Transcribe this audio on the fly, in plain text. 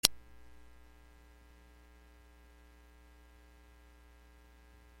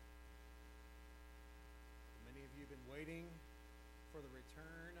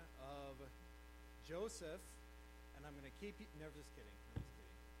Joseph, and I'm going to keep you, never just kidding, I'm just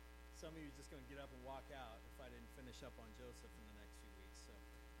kidding. Some of you are just going to get up and walk out if I didn't finish up on Joseph in the next few weeks, so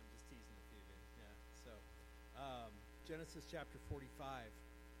I'm just teasing a few of you. Yeah, so Genesis chapter 45,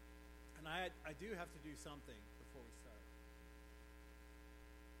 and I do have to do something before we start.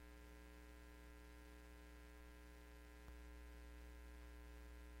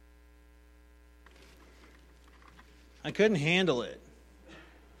 I couldn't handle it.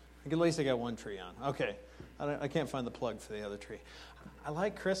 At least I got one tree on. Okay. I can't find the plug for the other tree. I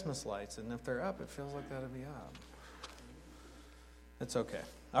like Christmas lights, and if they're up, it feels like that would be up. It's okay.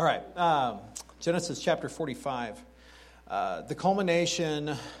 All right. Genesis chapter 45. The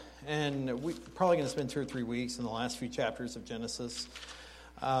culmination, and we're probably going to spend 2 or 3 weeks in the last few chapters of Genesis.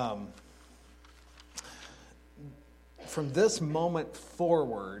 From this moment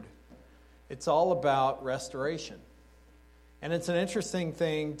forward, it's all about restoration. And it's an interesting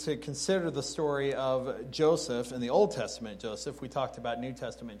thing to consider the story of Joseph in the Old Testament Joseph. We talked about New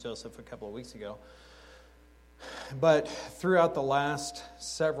Testament Joseph a couple of weeks ago. But throughout the last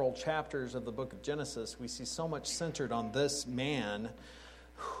several chapters of the book of Genesis, we see so much centered on this man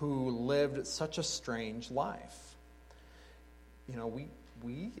who lived such a strange life. You know,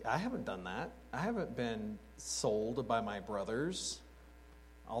 I haven't done that. I haven't been sold by my brothers,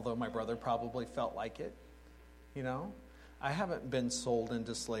 although my brother probably felt like it, you know. I haven't been sold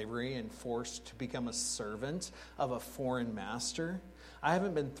into slavery and forced to become a servant of a foreign master. I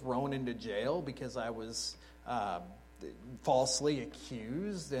haven't been thrown into jail because I was falsely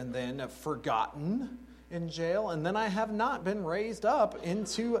accused and then forgotten in jail. And then I have not been raised up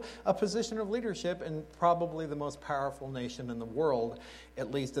into a position of leadership in probably the most powerful nation in the world, at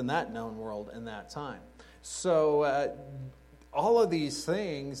least in that known world in that time. So all of these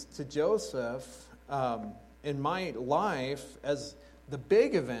things to Joseph, in my life, as the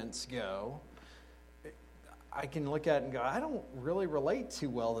big events go, I can look at it and go, I don't really relate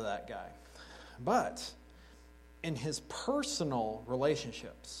too well to that guy. But in his personal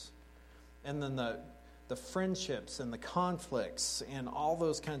relationships, and then the friendships and the conflicts and all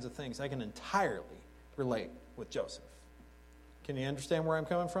those kinds of things, I can entirely relate with Joseph. Can you understand where I'm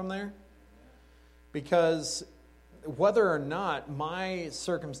coming from there? Because whether or not my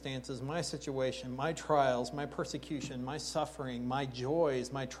circumstances, my situation, my trials, my persecution, my suffering, my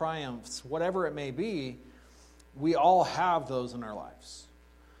joys, my triumphs, whatever it may be, we all have those in our lives.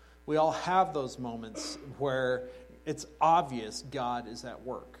 We all have those moments where it's obvious God is at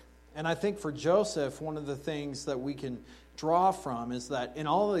work. And I think for Joseph, one of the things that we can draw from is that in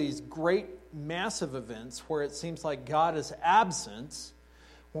all of these great, massive events where it seems like God is absent,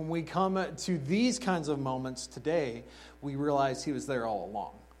 when we come to these kinds of moments today, we realize he was there all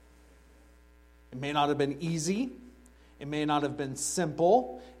along. It may not have been easy. It may not have been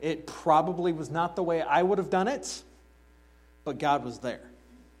simple. It probably was not the way I would have done it, but God was there.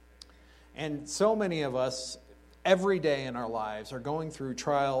 And so many of us, every day in our lives, are going through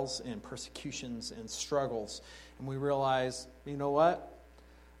trials and persecutions and struggles, and we realize, you know what?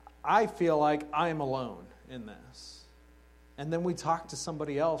 I feel like I'm alone in this. And then we talk to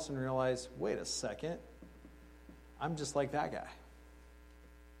somebody else and realize, wait a second, I'm just like that guy.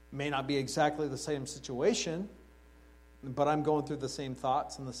 May not be exactly the same situation, but I'm going through the same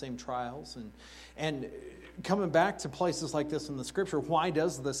thoughts and the same trials. And coming back to places like this in the Scripture, why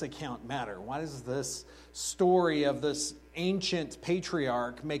does this account matter? Why does this story of this ancient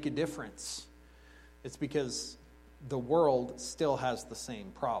patriarch make a difference? It's because the world still has the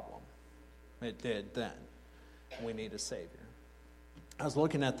same problem. It did then. We need a Savior. I was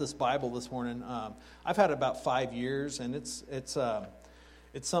looking at this Bible this morning. I've had it about 5 years, and it's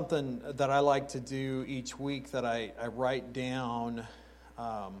something that I like to do each week, that I write down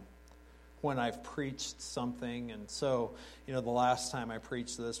when I've preached something. And so, you know, the last time I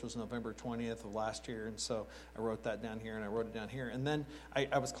preached this was November 20th of last year, and so I wrote that down here, and I wrote it down here. And then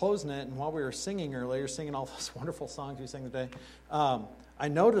I was closing it, and while we were singing earlier, singing all those wonderful songs we sang today, I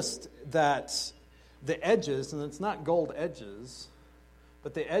noticed that the edges, and it's not gold edges,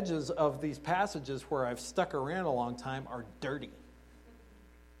 but the edges of these passages where I've stuck around a long time are dirty.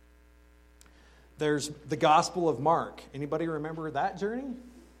 There's the Gospel of Mark. Anybody remember that journey?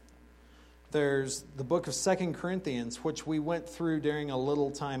 There's the book of 2 Corinthians, which we went through during a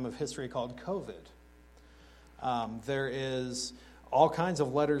little time of history called COVID. There is all kinds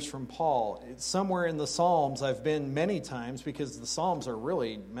of letters from Paul. Somewhere in the Psalms, I've been many times because the Psalms are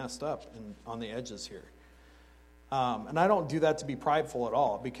really messed up on the edges here. And I don't do that to be prideful at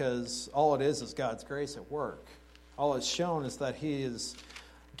all, because all it is God's grace at work. All it's shown is that he has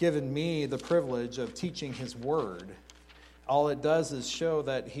given me the privilege of teaching his word. all it does is show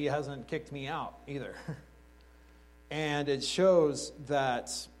that he hasn't kicked me out either. And it shows that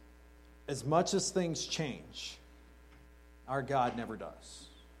as much as things change, our God never does.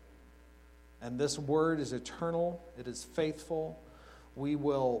 And this word is eternal. It is faithful. We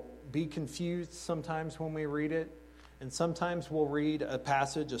will be confused sometimes when we read it. And sometimes we'll read a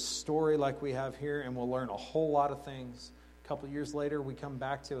passage, a story like we have here, and we'll learn a whole lot of things. A couple of years later, we come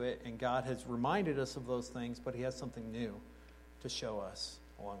back to it, and God has reminded us of those things, but he has something new to show us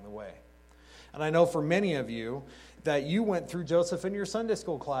along the way. And I know for many of you that you went through Joseph in your Sunday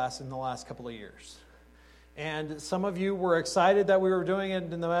school class in the last couple of years. And some of you were excited that we were doing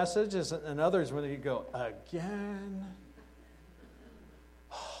it in the messages, and others when you go, again?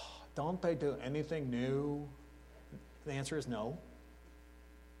 Don't they do anything new? The answer is no.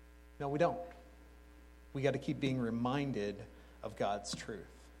 No, we don't. We got to keep being reminded of God's truth.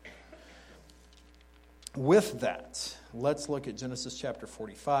 With that, let's look at Genesis chapter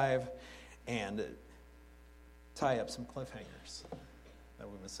 45 and tie up some cliffhangers that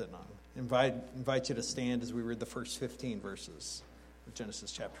we've been sitting on. Invite you to stand as we read the first 15 verses of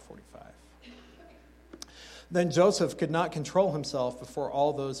Genesis chapter 45. Then Joseph could not control himself before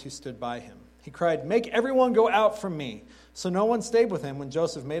all those who stood by him. He cried, "Make everyone go out from me." So no one stayed with him when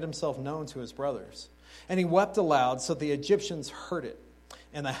Joseph made himself known to his brothers. And he wept aloud, so the Egyptians heard it,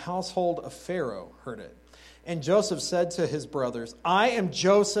 and the household of Pharaoh heard it. And Joseph said to his brothers, "I am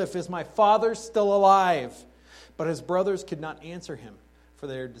Joseph. Is my father still alive?" But his brothers could not answer him, for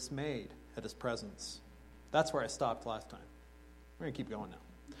they were dismayed at his presence. That's where I stopped last time. We're going to keep going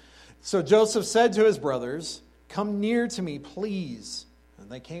now. So Joseph said to his brothers, "Come near to me, please."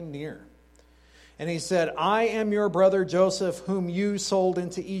 And they came near. And he said, "I am your brother Joseph, whom you sold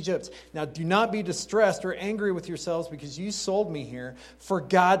into Egypt. Now do not be distressed or angry with yourselves because you sold me here, for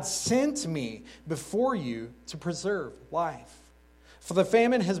God sent me before you to preserve life. For the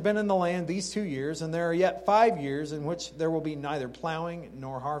famine has been in the land these 2 years, and there are yet 5 years in which there will be neither plowing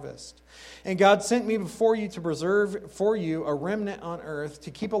nor harvest. And God sent me before you to preserve for you a remnant on earth, to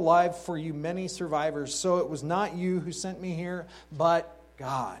keep alive for you many survivors. So it was not you who sent me here, but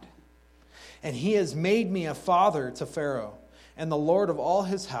God. And he has made me a father to Pharaoh, and the Lord of all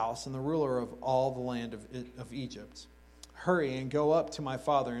his house, and the ruler of all the land of Egypt. Hurry and go up to my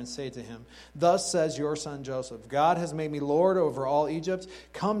father and say to him, 'Thus says your son Joseph, God has made me Lord over all Egypt.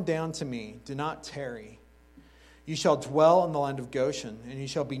 Come down to me, do not tarry. You shall dwell in the land of Goshen, and you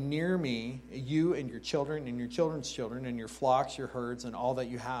shall be near me, you and your children, and your children's children, and your flocks, your herds, and all that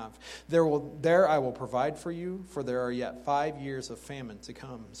you have. There I will provide for you, for there are yet 5 years of famine to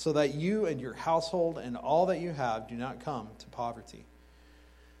come, so that you and your household and all that you have do not come to poverty.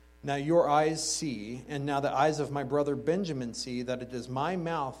 Now your eyes see, and now the eyes of my brother Benjamin see, that it is my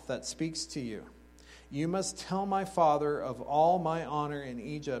mouth that speaks to you. You must tell my father of all my honor in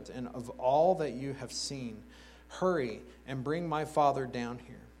Egypt and of all that you have seen. Hurry and bring my father down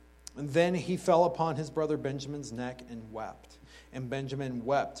here." And then he fell upon his brother Benjamin's neck and wept. And Benjamin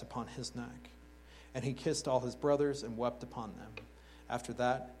wept upon his neck. And he kissed all his brothers and wept upon them. After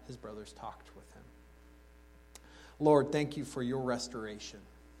that, his brothers talked with him. Lord, thank you for your restoration.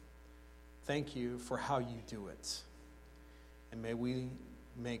 Thank you for how you do it. And may we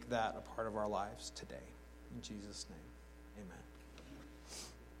make that a part of our lives today. In Jesus' name, amen.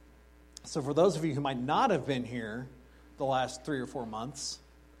 So for those of you who might not have been here the last 3 or 4 months,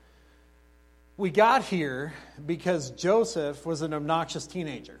 we got here because Joseph was an obnoxious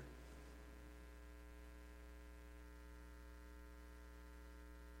teenager.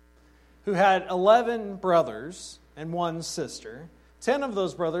 Who had 11 brothers and 1 sister. 10 of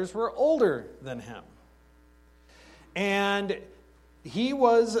those brothers were older than him. And he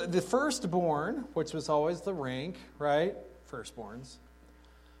was the firstborn, which was always the rank, right? Firstborns.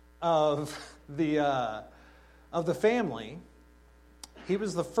 Of the family. He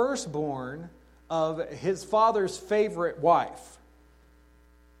was the firstborn of his father's favorite wife.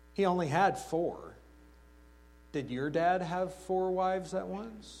 He only had 4. Did your dad have 4 wives at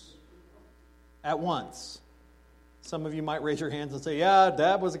once? At once. Some of you might raise your hands and say, "Yeah,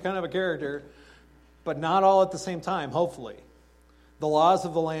 Dad was a kind of a character," but not all at the same time, hopefully. The laws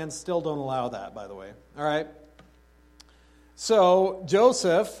of the land still don't allow that, by the way. All right? So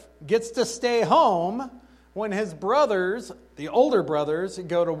Joseph gets to stay home when his brothers, the older brothers,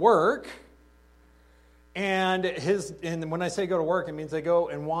 go to work. And when I say go to work, it means they go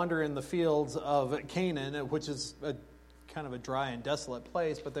and wander in the fields of Canaan, which is kind of a dry and desolate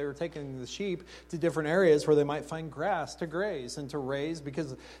place, but they were taking the sheep to different areas where they might find grass to graze and to raise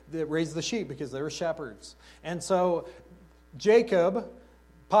the sheep because they were shepherds. And so Jacob,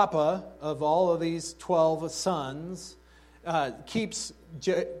 Papa of all of these 12 sons, keeps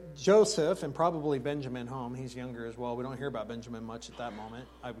Joseph and probably Benjamin home. He's younger as well. We don't hear about Benjamin much at that moment.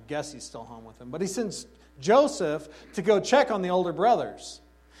 I would guess he's still home with him. But he sends Joseph to go check on the older brothers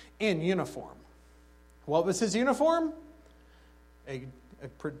in uniform. What was his uniform? A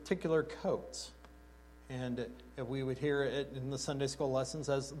particular coat. And we would hear it in the Sunday school lessons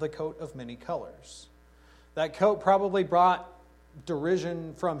as the coat of many colors. That coat probably brought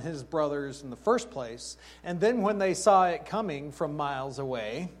derision from his brothers in the first place. And then when they saw it coming from miles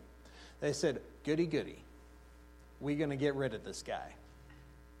away, they said, goody, goody. We're going to get rid of this guy.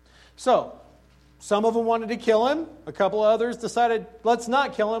 So, some of them wanted to kill him. A couple of others decided, let's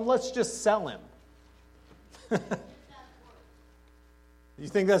not kill him, let's just sell him. You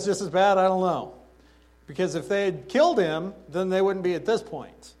think that's just as bad? I don't know. Because if they had killed him, then they wouldn't be at this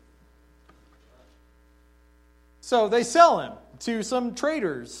point. So they sell him to some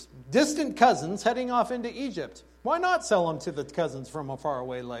traders, distant cousins heading off into Egypt. Why not sell him to the cousins from a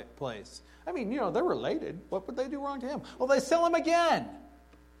faraway place? I mean, they're related. What would they do wrong to him? Well, they sell him again.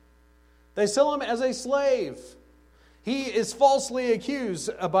 They sell him as a slave. He is falsely accused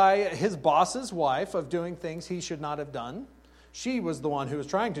by his boss's wife of doing things he should not have done. She was the one who was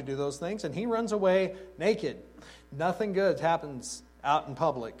trying to do those things, and he runs away naked. Nothing good happens out in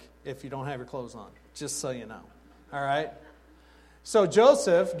public if you don't have your clothes on, just so you know. All right? So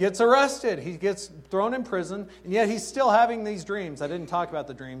Joseph gets arrested. He gets thrown in prison, and yet he's still having these dreams. I didn't talk about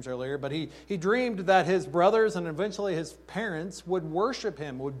the dreams earlier, but he dreamed that his brothers and eventually his parents would worship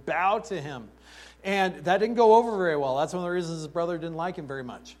him, would bow to him. And that didn't go over very well. That's one of the reasons his brother didn't like him very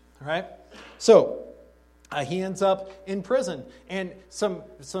much. All right? So he ends up in prison. And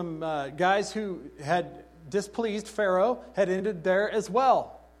some guys who had displeased Pharaoh had ended there as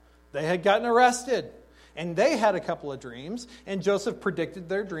well. They had gotten arrested. And they had a couple of dreams, and Joseph predicted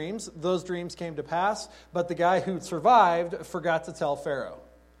their dreams. Those dreams came to pass, but the guy who survived forgot to tell Pharaoh.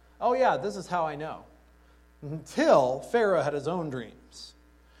 Oh yeah, this is how I know. Until Pharaoh had his own dreams.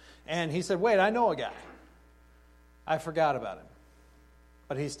 And he said, wait, I know a guy. I forgot about him.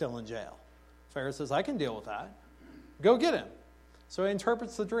 But he's still in jail. Pharaoh says, I can deal with that. Go get him. So he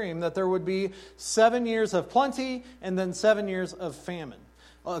interprets the dream that there would be 7 years of plenty and then 7 years of famine.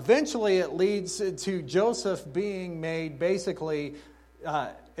 Well, eventually, it leads to Joseph being made basically,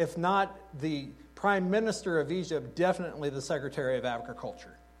 if not the prime minister of Egypt, definitely the secretary of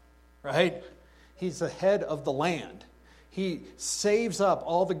agriculture, right? He's the head of the land. He saves up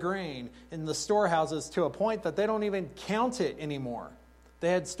all the grain in the storehouses to a point that they don't even count it anymore.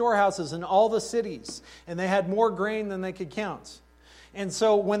 They had storehouses in all the cities, and they had more grain than they could count. And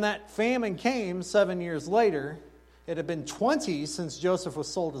so when that famine came 7 years later, it had been 20 since Joseph was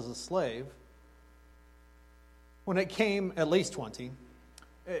sold as a slave. When it came, at least 20.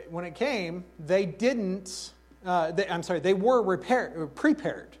 When it came, they didn't, they were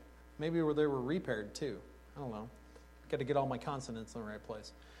prepared. Maybe they were repaired too. I don't know. Got to get all my consonants in the right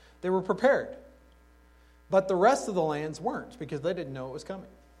place. They were prepared. But the rest of the lands weren't because they didn't know it was coming.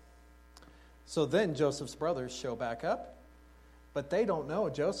 So then Joseph's brothers show back up, but they don't know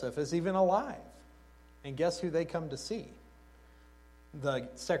Joseph is even alive. And guess who they come to see? The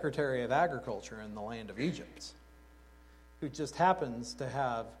Secretary of Agriculture in the land of Egypt, who just happens to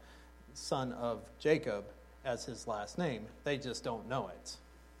have son of Jacob as his last name. They just don't know it,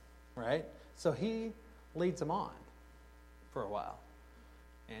 right? So he leads them on for a while.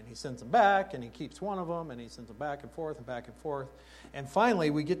 And he sends them back, and he keeps one of them, and he sends them back and forth and back and forth. And finally,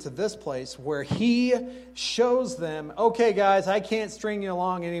 we get to this place where he shows them, okay, guys, I can't string you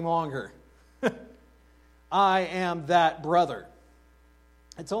along any longer. I am that brother.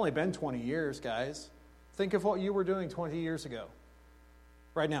 It's only been 20 years, guys. Think of what you were doing 20 years ago.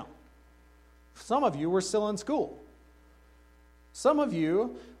 Right now. Some of you were still in school. Some of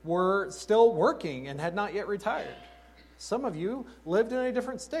you were still working and had not yet retired. Some of you lived in a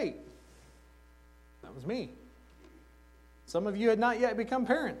different state. That was me. Some of you had not yet become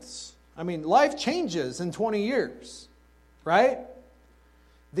parents. I mean, life changes in 20 years, right?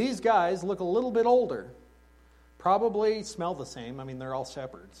 These guys look a little bit older. Probably smell the same. I mean, they're all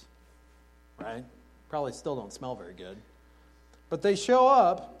shepherds, right? Probably still don't smell very good. But they show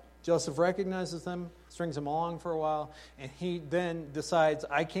up. Joseph recognizes them, strings them along for a while, and he then decides,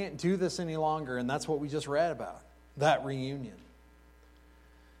 I can't do this any longer, and that's what we just read about, that reunion.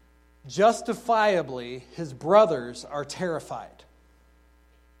 Justifiably, his brothers are terrified,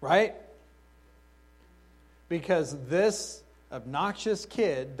 right? Because this obnoxious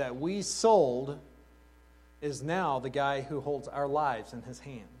kid that we sold is now the guy who holds our lives in his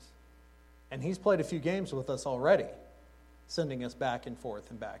hands. And he's played a few games with us already, sending us back and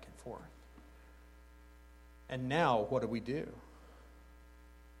forth and back and forth. And now, what do?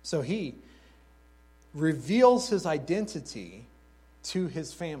 So he reveals his identity to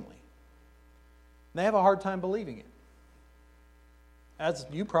his family. They have a hard time believing it. As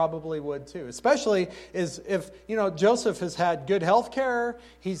you probably would too. Especially if Joseph has had good health care,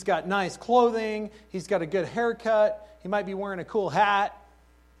 he's got nice clothing, he's got a good haircut, he might be wearing a cool hat.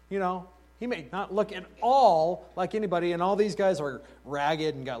 He may not look at all like anybody, and all these guys are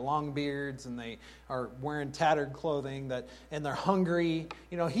ragged and got long beards, and they are wearing tattered clothing, and they're hungry.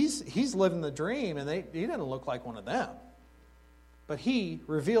 He's living the dream, and he didn't look like one of them. But he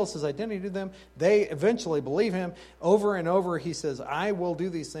reveals his identity to them. They eventually believe him. Over and over, he says, I will do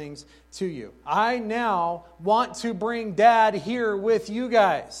these things to you. I now want to bring Dad here with you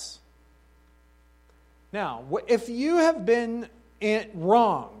guys. Now, if you have been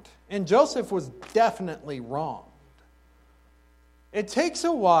wronged, and Joseph was definitely wronged, it takes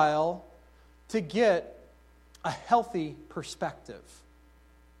a while to get a healthy perspective.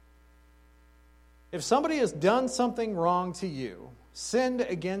 If somebody has done something wrong to you, sinned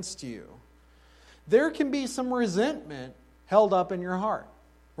against you, there can be some resentment held up in your heart,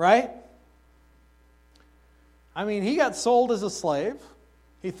 right? I mean, he got sold as a slave.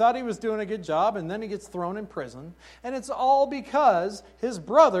 He thought he was doing a good job, and then he gets thrown in prison. And it's all because his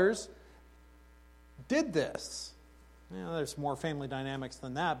brothers did this. There's more family dynamics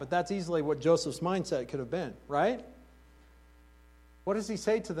than that, but that's easily what Joseph's mindset could have been, right? What does he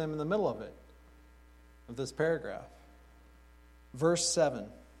say to them in the middle of this paragraph? Verse 7.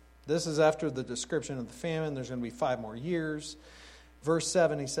 This is after the description of the famine. There's going to be 5 more years. Verse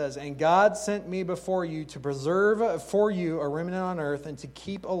 7, he says, And God sent me before you to preserve for you a remnant on earth and to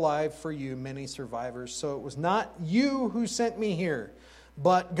keep alive for you many survivors. So it was not you who sent me here,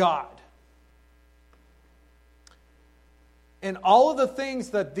 but God. And all of the things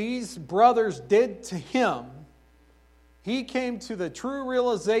that these brothers did to him, he came to the true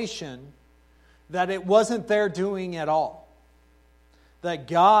realization that it wasn't their doing at all. That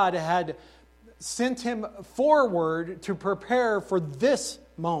God had sent him forward to prepare for this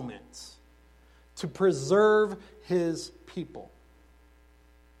moment, to preserve his people.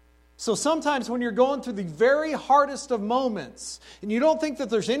 So sometimes when you're going through the very hardest of moments, and you don't think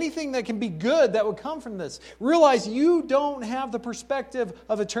that there's anything that can be good that would come from this, realize you don't have the perspective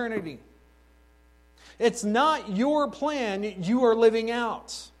of eternity. It's not your plan you are living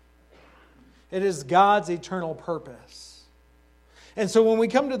out. It is God's eternal purpose. And so when we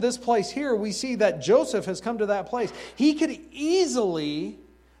come to this place here, we see that Joseph has come to that place. He could easily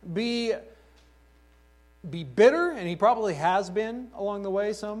be bitter, and he probably has been along the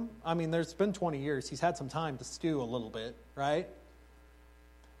way some. I mean, there's been 20 years. He's had some time to stew a little bit, right?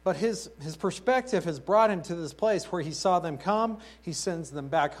 But his perspective has brought him to this place where he saw them come. He sends them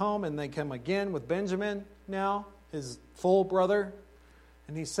back home, and they come again with Benjamin now, his full brother.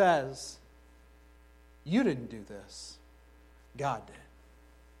 And he says, you didn't do this. God did.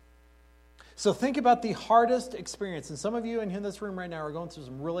 So think about the hardest experience. And some of you in this room right now are going through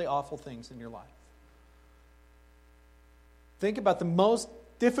some really awful things in your life. Think about the most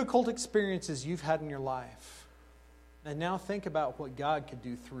difficult experiences you've had in your life. And now think about what God could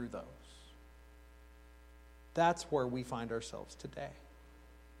do through those. That's where we find ourselves today.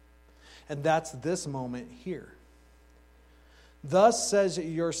 And that's this moment here. Thus says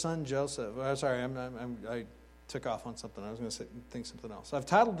your son Joseph. I took off on something. I was going to think something else. I've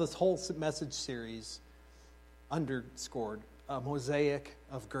titled this whole message series, underscored, A Mosaic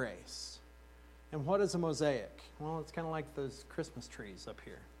of Grace. And what is a mosaic? Well, it's kind of like those Christmas trees up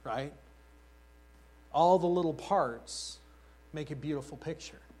here, right? All the little parts make a beautiful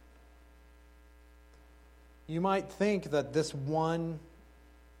picture. You might think that this one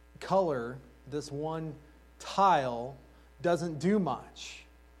color, this one tile, doesn't do much.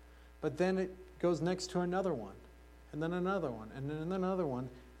 But then it goes next to another one, and then another one, and then another one.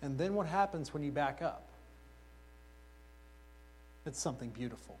 And then what happens when you back up? It's something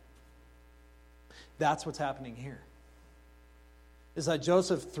beautiful. That's what's happening here. Is that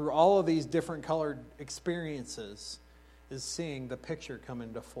Joseph, through all of these different colored experiences, is seeing the picture come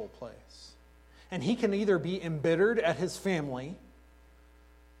into full place. And he can either be embittered at his family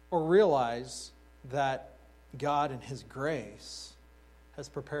or realize that God in his grace has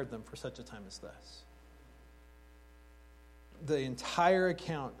prepared them for such a time as this. The entire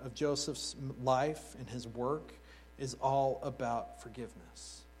account of Joseph's life and his work is all about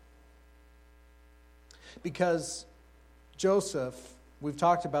forgiveness. Because Joseph, we've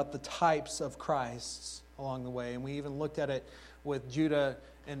talked about the types of Christs along the way, and we even looked at it with Judah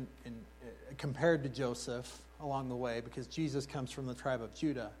and compared to Joseph along the way, because Jesus comes from the tribe of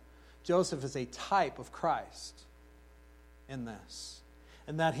Judah. Joseph is a type of Christ in this,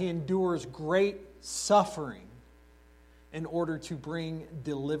 and that he endures great suffering in order to bring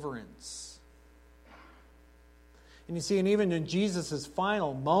deliverance. And you see, and even in Jesus'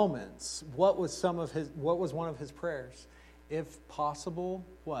 final moments, what was one of his prayers? If possible,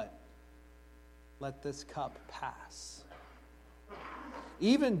 what? Let this cup pass.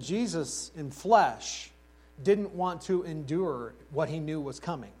 Even Jesus in flesh didn't want to endure what he knew was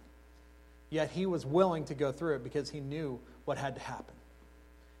coming. Yet he was willing to go through it because he knew what had to happen.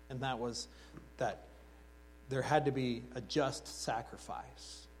 And that was that there had to be a just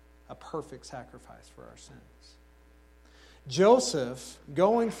sacrifice, a perfect sacrifice for our sins. Joseph,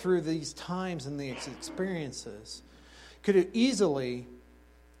 going through these times and these experiences, could have easily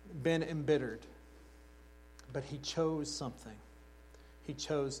been embittered. But he chose something. He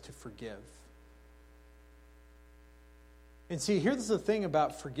chose to forgive. And see, here's the thing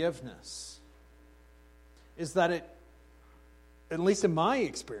about forgiveness, is that it, at least in my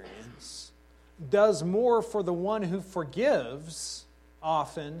experience, does more for the one who forgives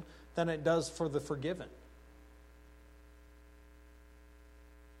often than it does for the forgiven.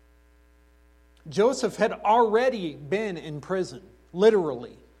 Joseph had already been in prison,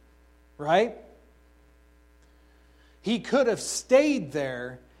 literally, right? He could have stayed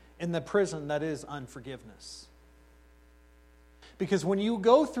there in the prison that is unforgiveness. Because when you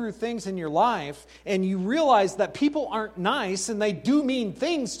go through things in your life and you realize that people aren't nice and they do mean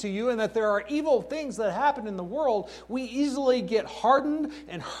things to you and that there are evil things that happen in the world, we easily get hardened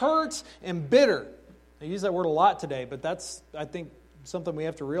and hurt and bitter. I use that word a lot today, but that's, I think, something we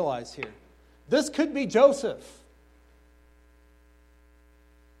have to realize here. This could be Joseph.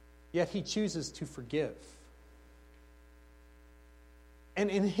 Yet he chooses to forgive. And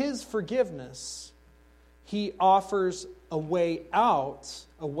in his forgiveness, he offers a way out,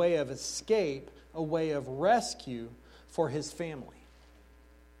 a way of escape, a way of rescue for his family.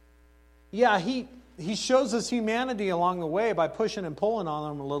 Yeah, he shows us humanity along the way by pushing and pulling on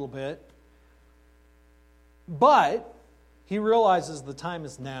them a little bit. But he realizes the time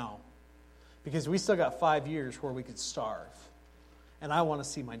is now. Because we still got 5 years where we could starve. And I want to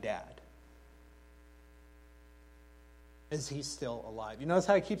see my dad. Is he still alive? You notice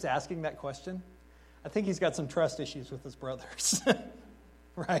how he keeps asking that question? I think he's got some trust issues with his brothers.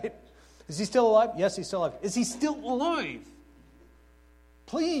 Right? Is he still alive? Yes, he's still alive. Is he still alive?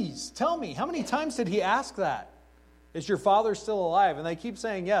 Please, tell me. How many times did he ask that? Is your father still alive? And they keep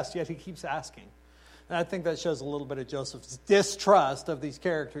saying yes, yet he keeps asking. And I think that shows a little bit of Joseph's distrust of these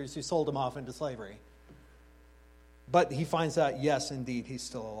characters who sold him off into slavery. But he finds out, yes, indeed, he's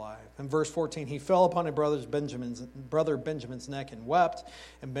still alive. In verse 14, he fell upon his brother Benjamin's neck and wept.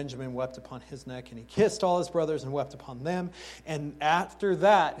 And Benjamin wept upon his neck. And he kissed all his brothers and wept upon them. And after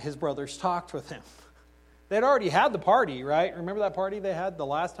that, his brothers talked with him. They'd already had the party, right? Remember that party they had the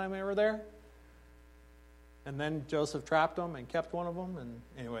last time they were there? And then Joseph trapped them and kept one of them. And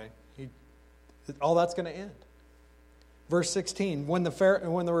anyway, all that's going to end. Verse 16, when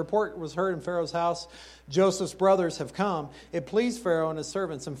the report was heard in Pharaoh's house, Joseph's brothers have come. It pleased Pharaoh and his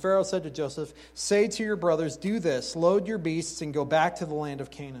servants. And Pharaoh said to Joseph, say to your brothers, do this, load your beasts and go back to the land of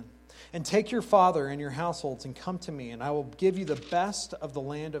Canaan. And take your father and your households and come to me, and I will give you the best of the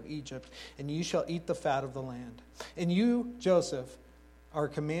land of Egypt, and you shall eat the fat of the land. And you, Joseph, are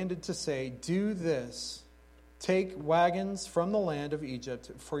commanded to say, do this. Take wagons from the land of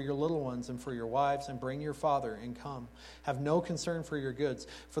Egypt for your little ones and for your wives, and bring your father and come. Have no concern for your goods,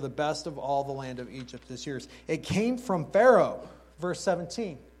 for the best of all the land of Egypt is yours. It came from Pharaoh, verse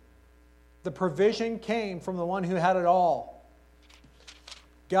 17. The provision came from the one who had it all.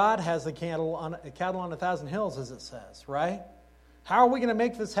 God has the cattle on 1,000 hills, as it says, right? How are we going to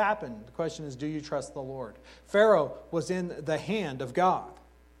make this happen? The question is, do you trust the Lord? Pharaoh was in the hand of God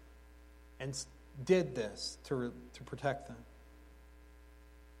and did this to protect them.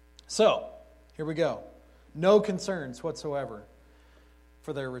 So, here we go. No concerns whatsoever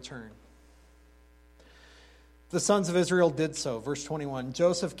for their return. The sons of Israel did so. Verse 21,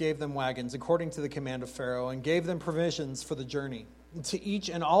 Joseph gave them wagons according to the command of Pharaoh and gave them provisions for the journey. To each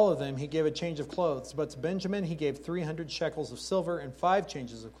and all of them he gave a change of clothes, but to Benjamin he gave 300 shekels of silver and 5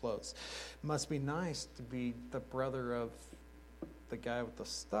 changes of clothes. It must be nice to be the brother of the guy with the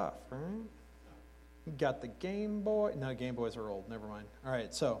stuff, right? He got the Game Boy. No, Game Boys are old. Never mind. All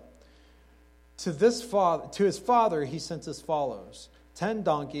right, so to his father he sent as follows: 10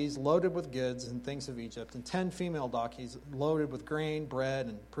 donkeys loaded with goods and things of Egypt, and 10 female donkeys loaded with grain, bread,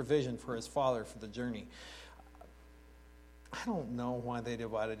 and provision for his father for the journey. I don't know why they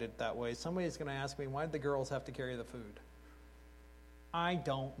divided it that way. Somebody's going to ask me, why did the girls have to carry the food? I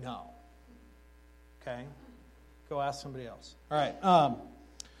don't know. Okay? Go ask somebody else. All right.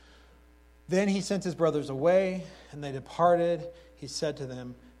 Then he sent his brothers away, and they departed. He said to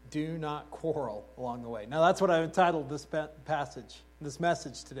them, do not quarrel along the way. Now, that's what I've entitled this this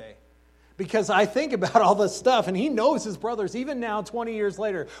message today. Because I think about all this stuff, and he knows his brothers, even now, 20 years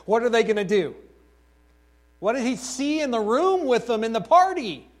later. What are they going to do? What did he see in the room with them in the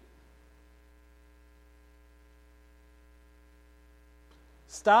party?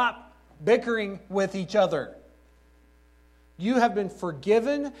 Stop bickering with each other. You have been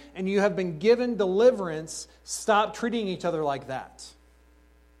forgiven and you have been given deliverance. Stop treating each other like that.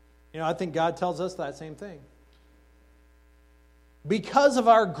 I think God tells us that same thing. Because of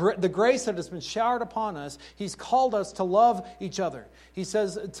the grace that has been showered upon us, He's called us to love each other. He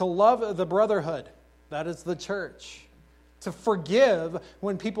says to love the brotherhood. That is the church. To forgive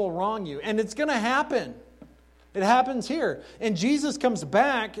when people wrong you. And it's going to happen. It happens here. And Jesus comes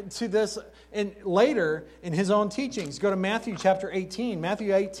back to this later in His own teachings. Go to Matthew chapter 18.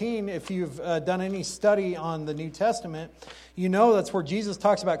 Matthew 18, if you've done any study on the New Testament, you know that's where Jesus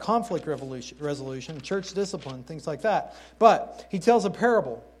talks about conflict resolution, church discipline, things like that. But He tells a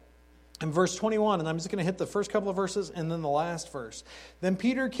parable in verse 21, and I'm just going to hit the first couple of verses and then the last verse. Then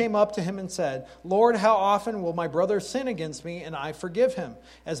Peter came up to Him and said, Lord, how often will my brother sin against me and I forgive him?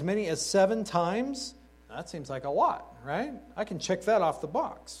 As many as 7 times? That seems like a lot, right? I can check that off the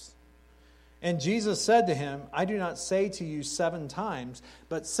box. And Jesus said to him, I do not say to you 7 times,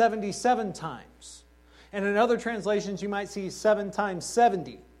 but 77 times. And in other translations, you might see 7 times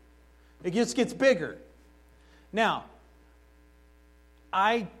 70. It just gets bigger. Now,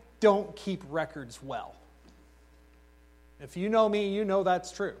 I don't keep records well. If you know me, you know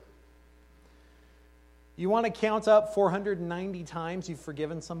that's true. You want to count up 490 times you've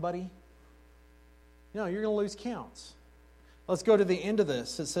forgiven somebody? No, you're going to lose counts. Let's go to the end of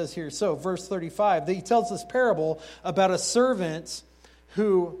this. It says here, so verse 35, he tells this parable about a servant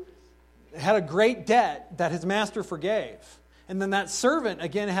who had a great debt that his master forgave. And then that servant,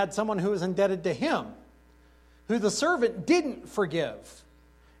 again, had someone who was indebted to him, who the servant didn't forgive.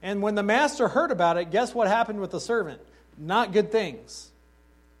 And when the master heard about it, guess what happened with the servant? Not good things.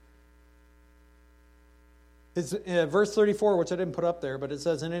 It's, verse 34, which I didn't put up there, but it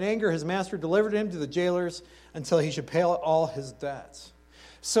says, and in anger his master delivered him to the jailers until he should pay all his debts.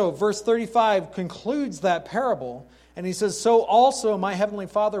 So verse 35 concludes that parable, and he says, so also my heavenly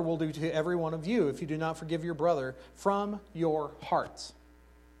Father will do to every one of you if you do not forgive your brother from your heart.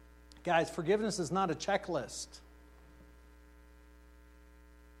 Guys, forgiveness is not a checklist.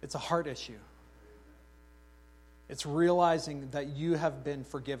 It's a heart issue. It's realizing that you have been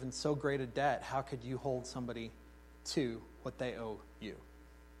forgiven so great a debt. How could you hold somebody to what they owe you?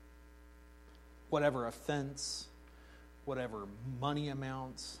 Whatever offense, whatever money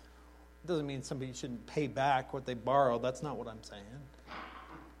amounts. It doesn't mean somebody shouldn't pay back what they borrowed. That's not what I'm saying.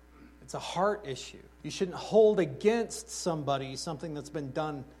 It's a heart issue. You shouldn't hold against somebody something that's been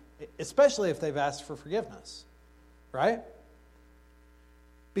done, especially if they've asked for forgiveness. Right?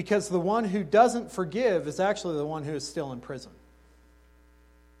 Because the one who doesn't forgive is actually the one who is still in prison.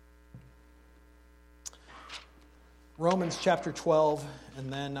 Romans chapter 12,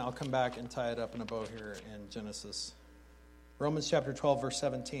 and then I'll come back and tie it up in a bow here in Genesis. Romans chapter 12, verse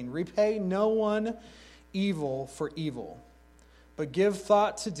 17. Repay no one evil for evil, but give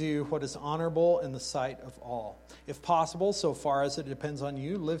thought to do what is honorable in the sight of all. If possible, so far as it depends on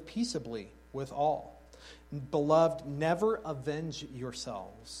you, live peaceably with all. Beloved, never avenge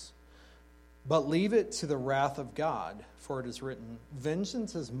yourselves, but leave it to the wrath of God, for it is written,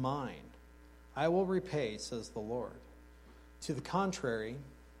 vengeance is mine, I will repay, says the Lord. To the contrary,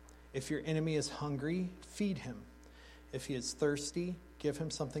 if your enemy is hungry, feed him. If he is thirsty, give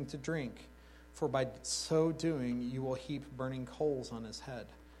him something to drink, for by so doing you will heap burning coals on his head.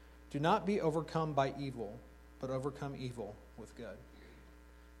 Do not be overcome by evil, but overcome evil with good.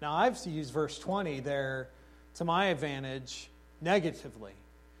 Now, I've used verse 20 there to my advantage negatively.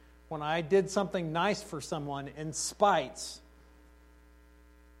 When I did something nice for someone in spite.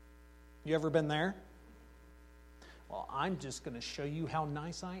 You ever been there? Well, I'm just going to show you how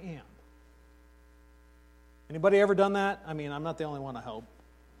nice I am. Anybody ever done that? I mean, I'm not the only one, I hope.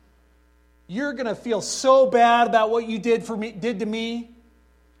 You're going to feel so bad about what you did to me.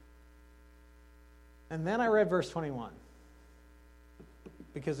 And then I read verse 21.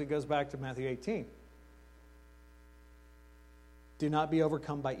 Because it goes back to Matthew 18. Do not be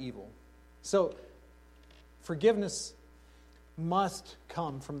overcome by evil. So, forgiveness must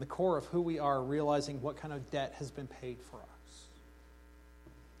come from the core of who we are, realizing what kind of debt has been paid for us.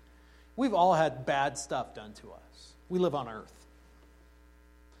 We've all had bad stuff done to us. We live on earth.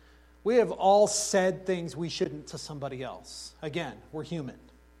 We have all said things we shouldn't to somebody else. Again, we're human.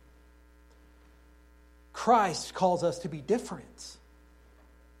 Christ calls us to be different.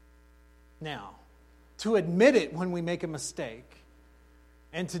 Now, to admit it when we make a mistake,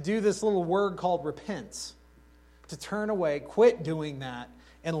 and to do this little word called repent, to turn away, quit doing that,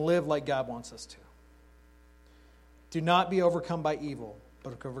 and live like God wants us to. Do not be overcome by evil,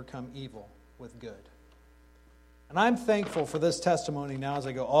 but overcome evil with good. And I'm thankful for this testimony now as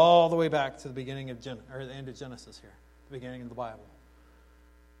I go all the way back to the beginning of the end of Genesis here, the beginning of the Bible.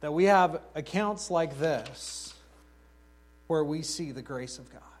 That we have accounts like this where we see the grace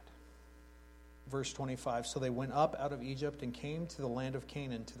of God. Verse 25, so they went up out of Egypt and came to the land of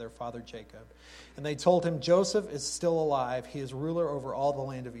Canaan to their father Jacob. And they told him, Joseph is still alive. He is ruler over all the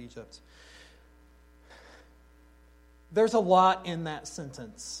land of Egypt. There's a lot in that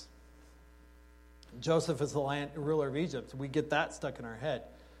sentence. Joseph is the ruler of Egypt. We get that stuck in our head.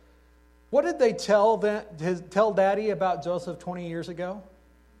 What did they tell Daddy about Joseph 20 years ago?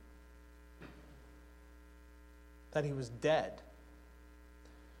 That he was dead.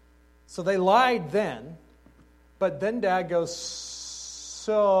 So they lied then, but then Dad goes,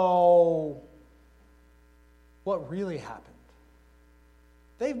 so what really happened?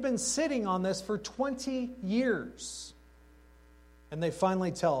 They've been sitting on this for 20 years, and they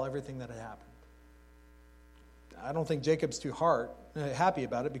finally tell everything that had happened. I don't think Jacob's too happy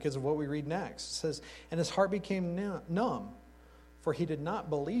about it because of what we read next. It says, and his heart became numb, for he did not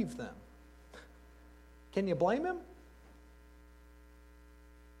believe them. Can you blame him?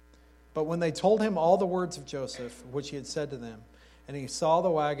 But when they told him all the words of Joseph, which he had said to them, and he saw the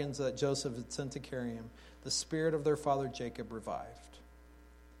wagons that Joseph had sent to carry him, the spirit of their father Jacob revived.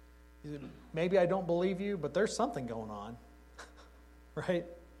 He said, maybe I don't believe you, but there's something going on. Right?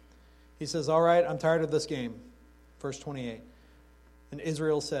 He says, all right, I'm tired of this game. Verse 28. And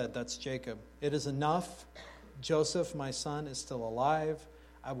Israel said, that's Jacob, it is enough. Joseph, my son, is still alive.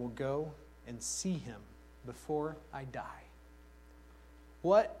 I will go and see him before I die.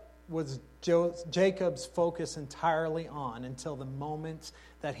 What was Jacob's focus entirely on until the moment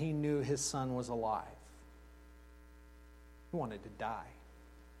that he knew his son was alive? He wanted to die.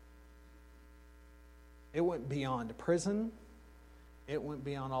 It went beyond prison. It went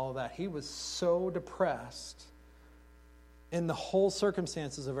beyond all of that. He was so depressed in the whole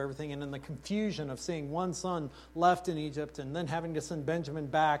circumstances of everything and in the confusion of seeing one son left in Egypt and then having to send Benjamin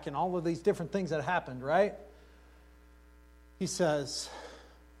back and all of these different things that happened, right? He says,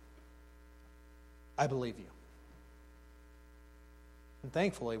 I believe you. And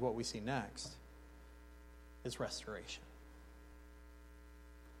thankfully, what we see next is restoration.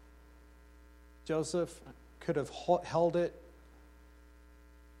 Joseph could have held it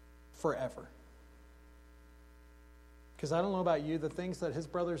forever. Because I don't know about you, the things that his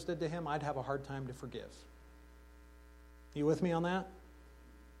brothers did to him, I'd have a hard time to forgive. You with me on that?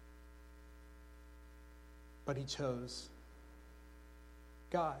 But he chose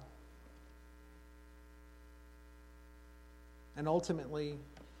God. And ultimately,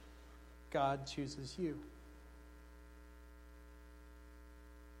 God chooses you.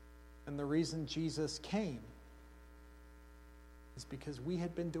 And the reason Jesus came is because we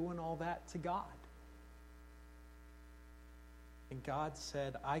had been doing all that to God. And God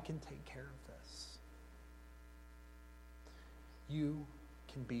said, I can take care of this. You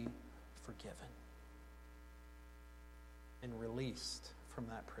can be forgiven and released from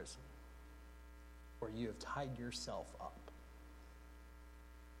that prison where you have tied yourself up.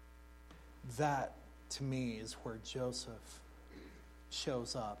 That, to me, is where Joseph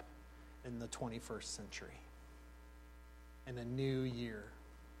shows up in the 21st century. In a new year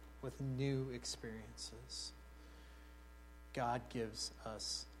with new experiences. God gives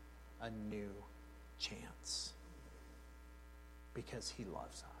us a new chance because he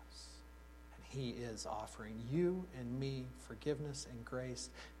loves us. And he is offering you and me forgiveness and grace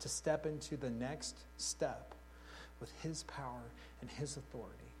to step into the next step with his power and his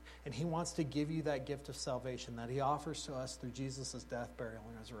authority. And he wants to give you that gift of salvation that he offers to us through Jesus' death, burial,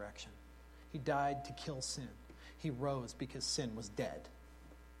 and resurrection. He died to kill sin. He rose because sin was dead.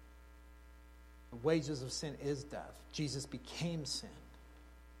 The wages of sin is death. Jesus became sin,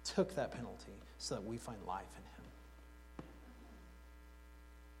 took that penalty so that we find life in him.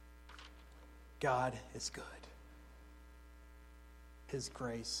 God is good. His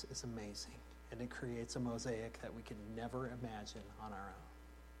grace is amazing, and it creates a mosaic that we can never imagine on our own.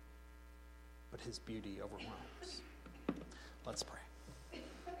 But his beauty overwhelms. Let's pray.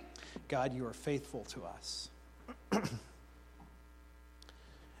 God, you are faithful to us.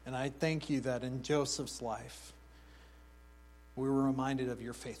 And I thank you that in Joseph's life, we were reminded of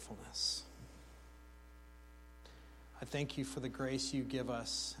your faithfulness. I thank you for the grace you give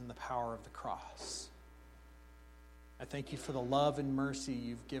us and the power of the cross. I thank you for the love and mercy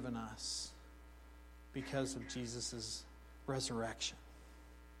you've given us because of Jesus' resurrection.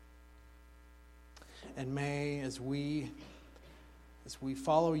 And may, as we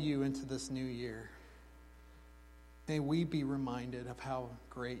follow you into this new year, may we be reminded of how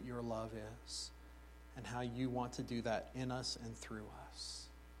great your love is and how you want to do that in us and through us.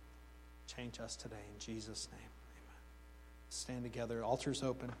 Change us today in Jesus' name. Amen. Stand together. Altars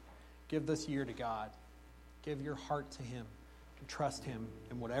open. Give this year to God. Give your heart to him. And trust him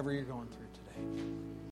in whatever you're going through today.